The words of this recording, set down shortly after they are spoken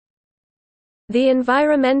The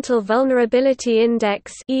Environmental Vulnerability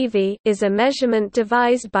Index is a measurement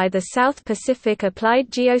devised by the South Pacific Applied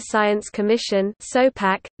Geoscience Commission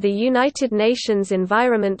the United Nations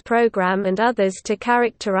Environment Programme and others to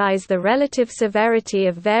characterize the relative severity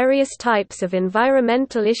of various types of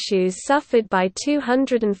environmental issues suffered by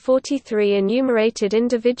 243 enumerated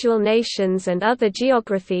individual nations and other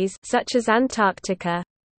geographies such as Antarctica.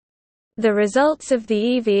 The results of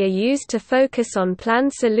the EV are used to focus on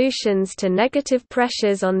planned solutions to negative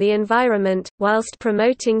pressures on the environment, whilst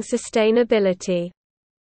promoting sustainability.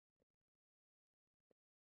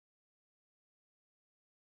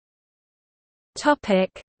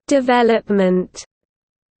 Development.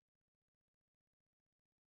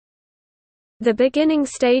 The beginning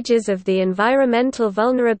stages of the Environmental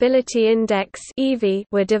Vulnerability Index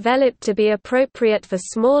were developed to be appropriate for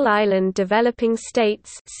small island developing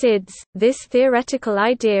states (SIDS). This theoretical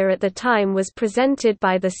idea at the time was presented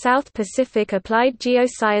by the South Pacific Applied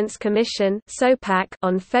Geoscience Commission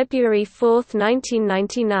on February 4,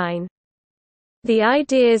 1999. The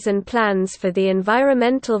ideas and plans for the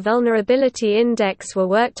Environmental Vulnerability Index were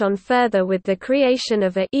worked on further with the creation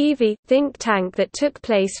of a EV think tank that took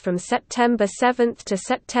place from September 7 to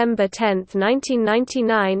September 10,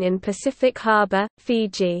 1999 in Pacific Harbour,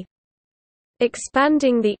 Fiji.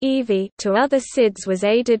 Expanding the EV to other SIDS was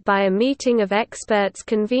aided by a meeting of experts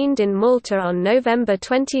convened in Malta on November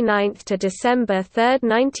 29 to December 3,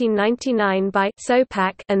 1999 by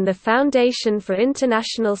SOPAC and the Foundation for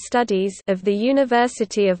International Studies of the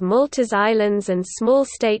University of Malta's Islands and Small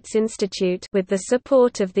States Institute with the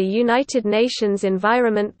support of the United Nations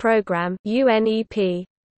Environment Programme (UNEP).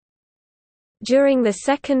 During the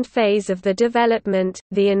second phase of the development,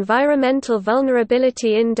 the Environmental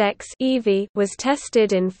Vulnerability Index was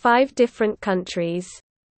tested in 5 different countries.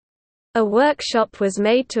 A workshop was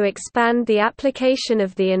made to expand the application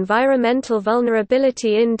of the Environmental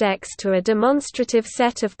Vulnerability Index to a demonstrative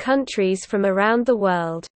set of countries from around the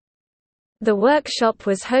world. The workshop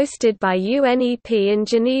was hosted by UNEP in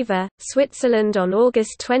Geneva, Switzerland on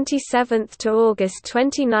August 27 to August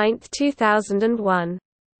 29, 2001.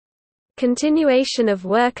 Continuation of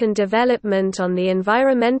work and development on the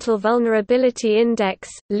Environmental Vulnerability Index,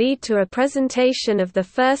 lead to a presentation of the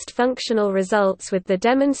first functional results with the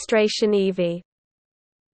demonstration EV.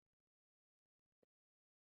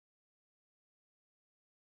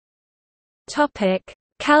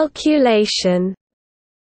 Calculation.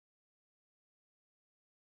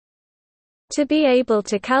 To be able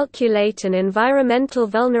to calculate an environmental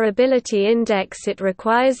vulnerability index, it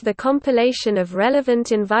requires the compilation of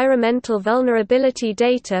relevant environmental vulnerability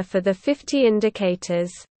data for the 50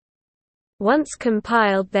 indicators. Once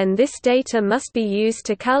compiled, then this data must be used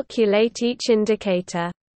to calculate each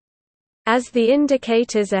indicator. As the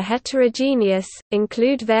indicators are heterogeneous,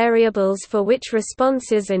 include variables for which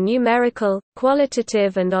responses are numerical,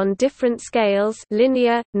 qualitative and on different scales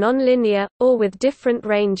linear, nonlinear, or with different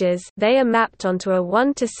ranges, they are mapped onto a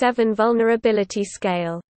 1 to 7 vulnerability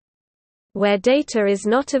scale. Where data is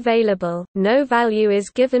not available, no value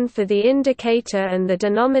is given for the indicator and the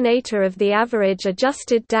denominator of the average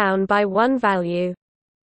adjusted down by 1 value.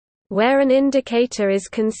 Where an indicator is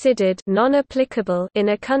considered non-applicable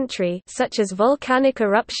in a country such as volcanic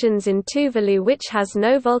eruptions in Tuvalu which has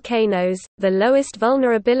no volcanoes, the lowest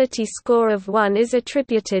vulnerability score of 1 is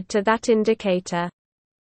attributed to that indicator.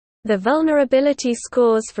 The vulnerability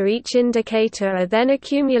scores for each indicator are then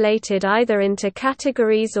accumulated either into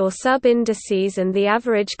categories or sub-indices and the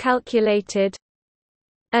average calculated.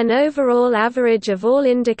 An overall average of all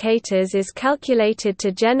indicators is calculated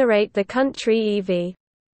to generate the country EV.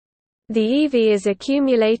 The EV is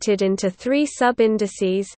accumulated into 3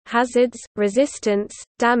 sub-indices: hazards, resistance,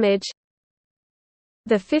 damage.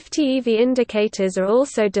 The 50 EV indicators are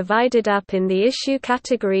also divided up in the issue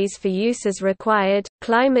categories for use as required: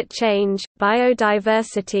 climate change,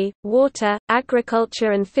 biodiversity, water,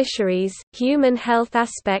 agriculture and fisheries, human health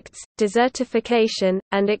aspects, desertification,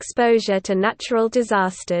 and exposure to natural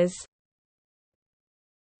disasters.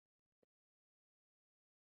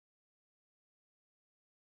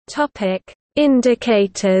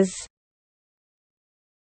 Indicators.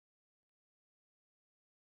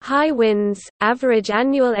 High winds, average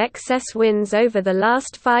annual excess winds over the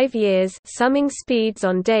last 5 years, summing speeds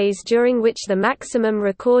on days during which the maximum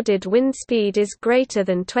recorded wind speed is greater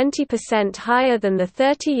than 20% higher than the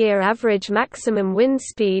 30-year average maximum wind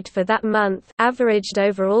speed for that month, averaged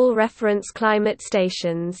over all reference climate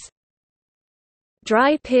stations.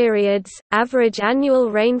 Dry periods, average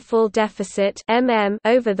annual rainfall deficit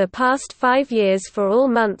over the past 5 years for all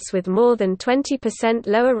months with more than 20%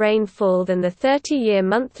 lower rainfall than the 30-year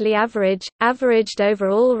monthly average, averaged over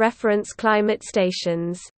all reference climate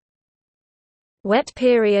stations. Wet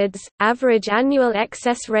periods, average annual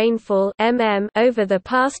excess rainfall over the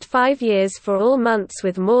past 5 years for all months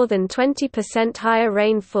with more than 20% higher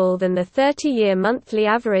rainfall than the 30-year monthly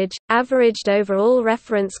average, averaged over all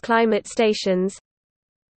reference climate stations.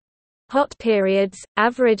 Hot periods,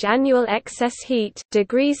 average annual excess heat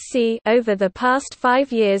degrees C over the past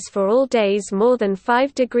 5 years for all days more than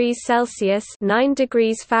 5 degrees Celsius (9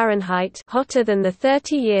 degrees Fahrenheit) hotter than the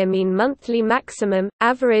 30-year mean monthly maximum,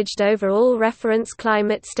 averaged over all reference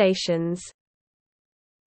climate stations.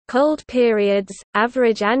 Cold periods,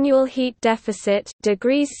 average annual heat deficit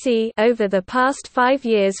degrees C over the past 5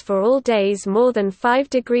 years for all days more than 5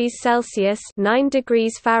 degrees Celsius (9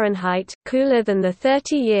 degrees Fahrenheit) cooler than the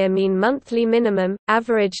 30-year mean monthly minimum,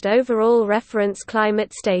 averaged over all reference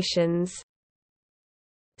climate stations.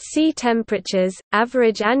 Sea temperatures,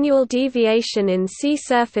 average annual deviation in sea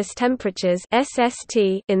surface temperatures (SST)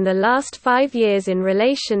 in the last 5 years in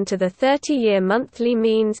relation to the 30-year monthly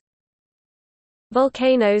means.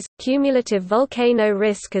 Volcanoes, cumulative volcano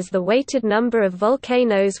risk as the weighted number of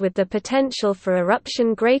volcanoes with the potential for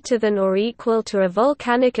eruption greater than or equal to a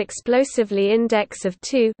volcanic explosively index of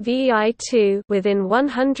 2 (VEI2) within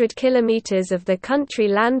 100 km of the country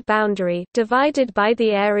land boundary, divided by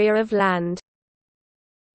the area of land.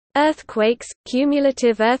 Earthquakes,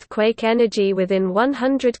 cumulative earthquake energy within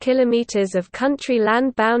 100 km of country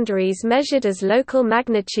land boundaries measured as local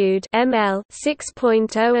magnitude (ML)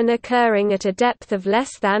 6.0 and occurring at a depth of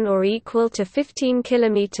less than or equal to 15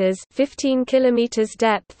 km (15 km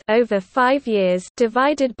depth) over 5 years,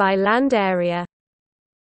 divided by land area.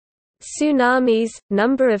 Tsunamis,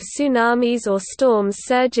 number of tsunamis or storms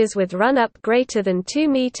surges with run-up greater than 2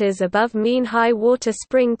 meters above mean high water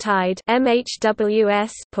spring tide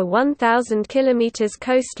 (MHWS) per 1,000 kilometers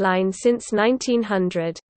coastline since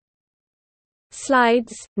 1900.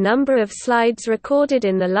 Slides, number of slides recorded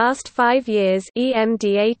in the last 5 years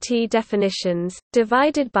 (EMDAT definitions),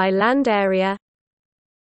 divided by land area.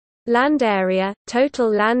 Land area, total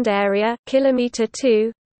land area, kilometer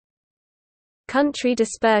 2. Country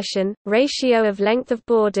dispersion, ratio of length of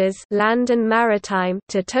borders land and maritime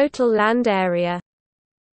to total land area.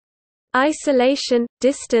 Isolation,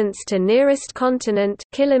 distance to nearest continent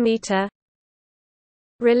kilometer.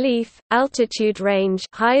 Relief, altitude range,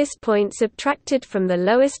 highest point subtracted from the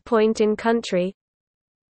lowest point in country.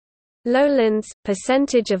 Lowlands,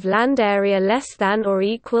 percentage of land area less than or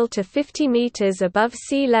equal to 50 meters above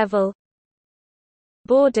sea level.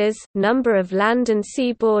 Borders, number of land and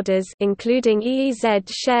sea borders including EEZ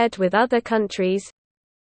shared with other countries.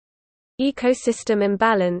 Ecosystem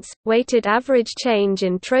imbalance, weighted average change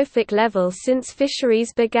in trophic level since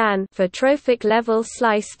fisheries began for trophic level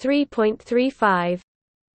slice 3.35.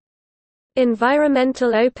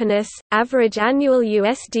 Environmental openness, average annual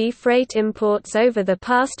USD freight imports over the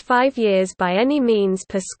past 5 years by any means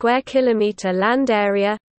per square kilometer land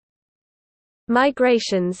area.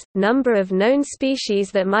 Migrations, number of known species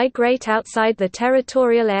that migrate outside the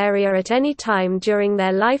territorial area at any time during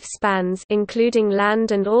their lifespans including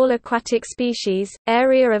land and all aquatic species,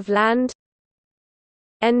 area of land.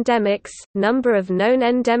 Endemics, number of known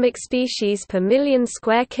endemic species per million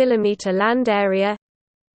square kilometer land area.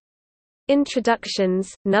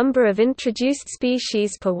 Introductions, number of introduced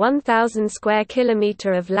species per 1,000 square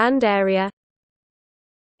kilometer of land area.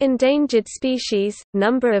 Endangered species,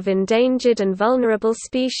 number of endangered and vulnerable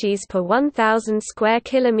species per 1,000 square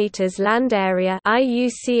kilometers land area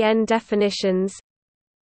 (IUCN definitions).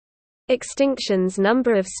 Extinctions,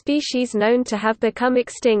 number of species known to have become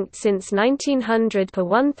extinct since 1900 per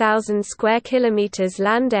 1,000 square kilometers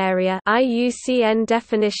land area (IUCN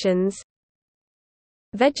definitions).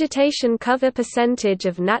 Vegetation cover, percentage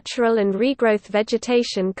of natural and regrowth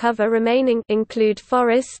vegetation cover remaining include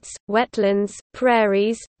forests, wetlands,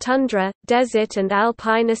 prairies, tundra, desert and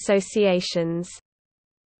alpine associations.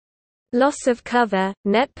 Loss of cover,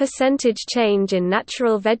 net percentage change in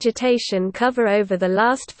natural vegetation cover over the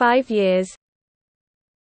last 5 years.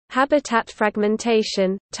 Habitat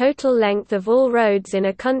fragmentation, total length of all roads in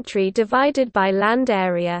a country divided by land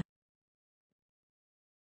area.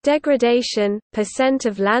 Degradation, percent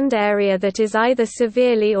of land area that is either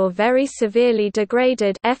severely or very severely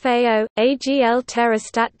degraded FAO, AGL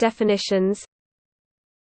Terrastat definitions.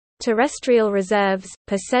 Terrestrial reserves,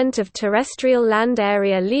 percent of terrestrial land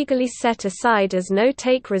area legally set aside as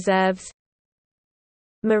no-take reserves.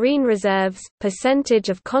 marine reserves, percentage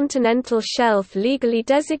of continental shelf legally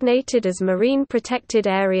designated as marine protected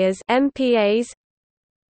areas (MPAs),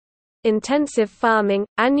 intensive farming,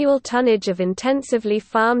 annual tonnage of intensively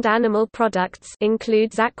farmed animal products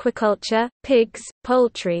includes aquaculture, pigs,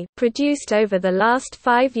 poultry produced over the last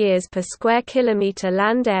 5 years per square kilometre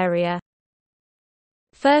land area.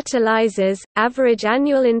 Fertilizers, average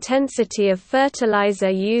annual intensity of fertilizer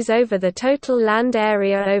use over the total land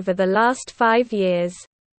area over the last 5 years.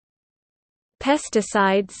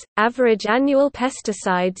 Pesticides, average annual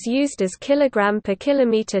pesticides used as kilogram per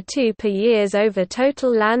kilometer 2 per years over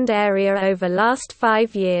total land area over last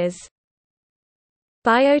 5 years.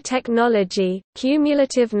 Biotechnology,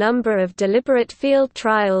 cumulative number of deliberate field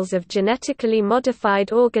trials of genetically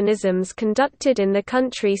modified organisms conducted in the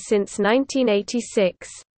country since 1986.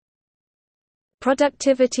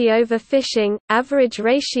 Productivity over fishing, average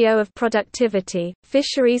ratio of productivity,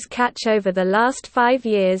 fisheries catch over the last 5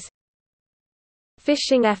 years.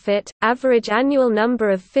 Fishing effort, average annual number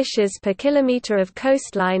of fishes per kilometer of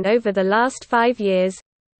coastline over the last 5 years.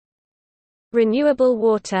 Renewable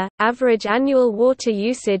water, average annual water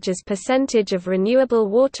usage as percentage of renewable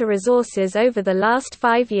water resources over the last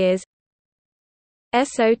 5 years.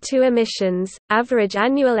 SO2 emissions, average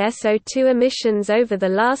annual SO2 emissions over the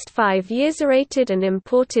last 5 years. Rated and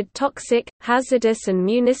imported toxic, hazardous and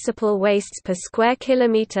municipal wastes per square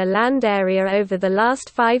kilometer land area over the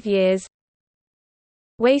last 5 years.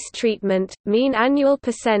 Waste treatment, mean annual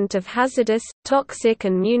 % of hazardous, toxic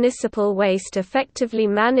and municipal waste effectively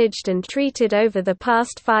managed and treated over the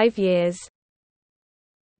past 5 years.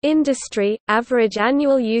 Industry, average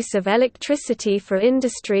annual use of electricity for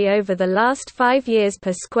industry over the last 5 years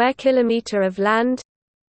per square kilometer of land.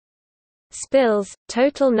 Spills,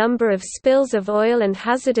 total number of spills of oil and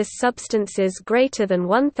hazardous substances greater than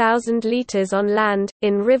 1,000 liters on land,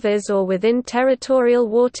 in rivers or within territorial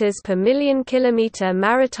waters per million kilometer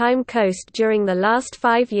maritime coast during the last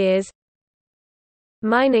 5 years.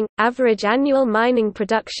 Mining, average annual mining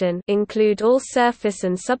production include all surface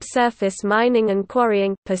and subsurface mining and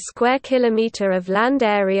quarrying per square kilometer of land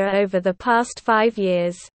area over the past 5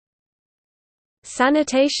 years.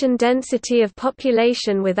 Sanitation density of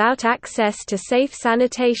population without access to safe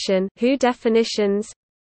sanitation (WHO definitions).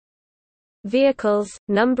 Vehicles,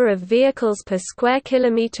 number of vehicles per square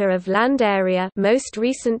kilometer of land area most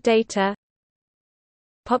recent data.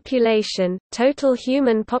 Population, total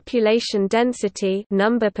human population density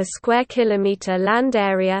number per square kilometer land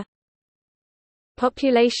area.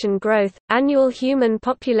 Population growth, annual human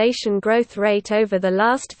population growth rate over the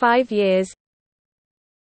last 5 years.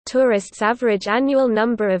 Tourists, average annual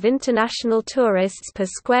number of international tourists per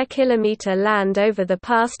square kilometer land over the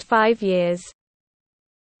past 5 years.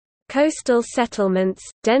 Coastal settlements,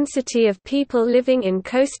 density of people living in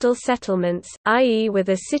coastal settlements, i.e. with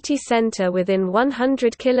a city center within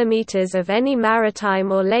 100 kilometers of any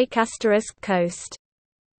maritime or lake * coast.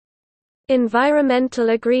 Environmental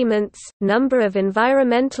agreements, number of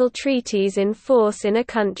environmental treaties in force in a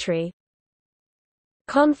country.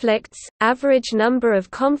 Conflicts, average number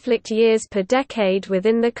of conflict years per decade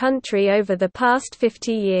within the country over the past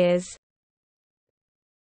 50 years.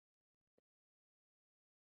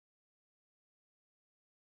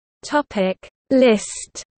 Topic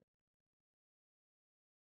List.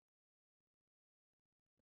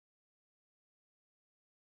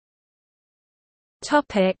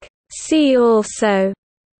 Topic See also: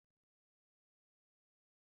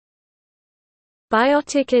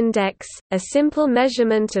 Biotic index, a simple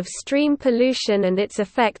measurement of stream pollution and its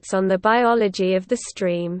effects on the biology of the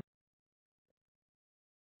stream.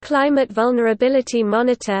 Climate Vulnerability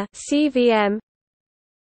Monitor (CVM).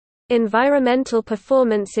 Environmental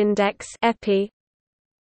Performance Index (EPI).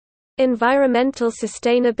 Environmental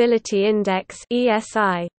Sustainability Index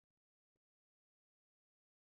 (ESI).